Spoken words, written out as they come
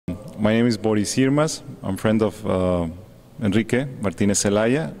My name is Boris Hirmas. I'm a friend of Enrique Martinez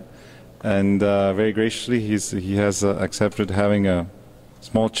Celaya, and very graciously he has accepted having a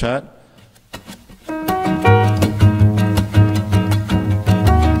small chat.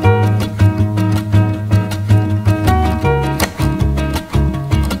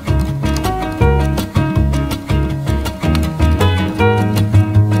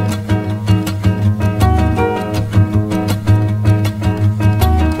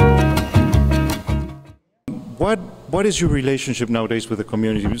 What is your relationship nowadays with the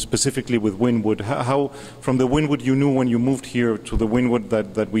community, specifically with Wynwood? How from the Wynwood you knew when you moved here to the Wynwood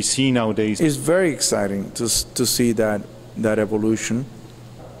that we see nowadays? It's very exciting to see that evolution.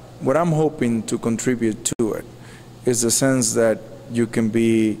 What I'm hoping to contribute to it is the sense that you can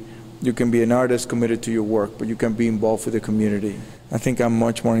be an artist committed to your work, but you can be involved with the community. I think I'm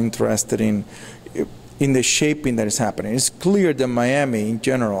much more interested in the shaping that is happening. It's clear that Miami in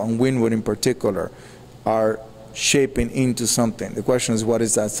general and Wynwood in particular are shaping into something. The question is, what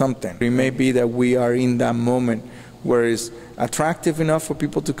is that something? It may be that we are in that moment where it's attractive enough for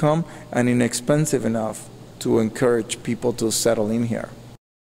people to come and inexpensive enough to encourage people to settle in here.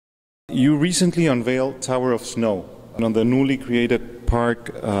 You recently unveiled Tower of Snow on the newly created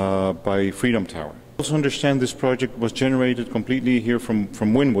park by Freedom Tower. I also understand this project was generated completely here from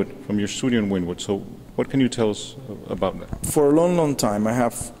Wynwood, from your studio in Wynwood. So what can you tell us about that? For a long, long time, I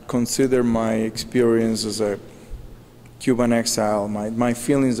have considered my experience as a Cuban exile, my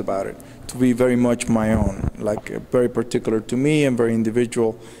feelings about it, to be very much my own, like very particular to me and very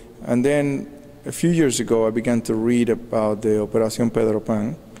individual. And then a few years ago, I began to read about the Operación Pedro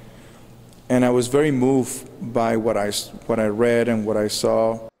Pan, and I was very moved by what I read and what I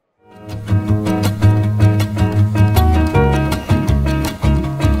saw.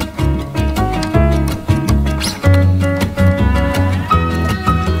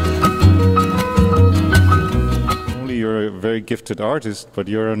 Very gifted artist, but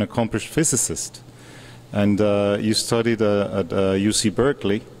you're an accomplished physicist, and you studied at UC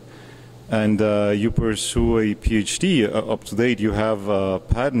Berkeley, and you pursue a PhD up to date. You have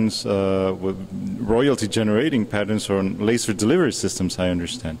patents, with royalty-generating patents on laser delivery systems, I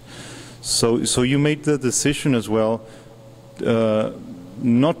understand. So you made the decision as well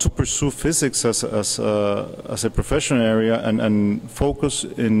not to pursue physics as a professional area and focus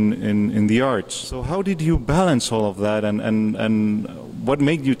in the arts. So how did you balance all of that, and what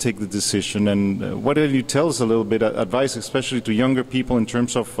made you take the decision, and what did you tell us a little bit, advice especially to younger people in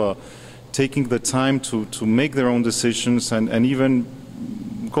terms of taking the time to make their own decisions and even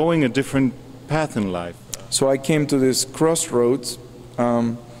going a different path in life? So I came to this crossroads,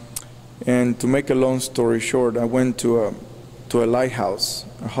 and to make a long story short, I went to a lighthouse,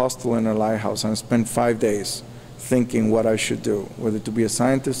 a hostel in a lighthouse, and I spent 5 days thinking what I should do, whether to be a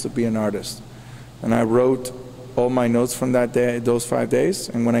scientist or be an artist. And I wrote all my notes from that day, those 5 days,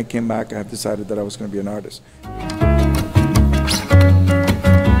 and when I came back, I have decided that I was going to be an artist.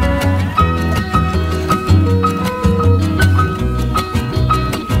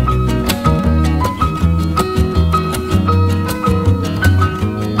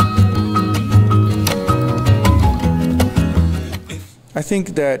 I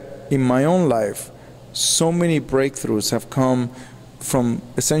think that in my own life, so many breakthroughs have come from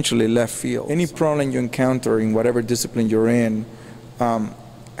essentially left field. Any problem you encounter in whatever discipline you're in,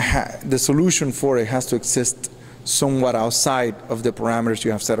 the solution for it has to exist somewhat outside of the parameters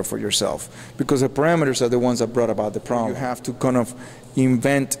you have set up for yourself, because the parameters are the ones that brought about the problem. You have to kind of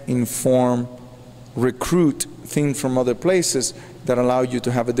invent, inform, recruit things from other places that allow you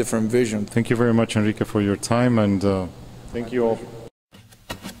to have a different vision. Thank you very much, Enrique, for your time, and thank you all.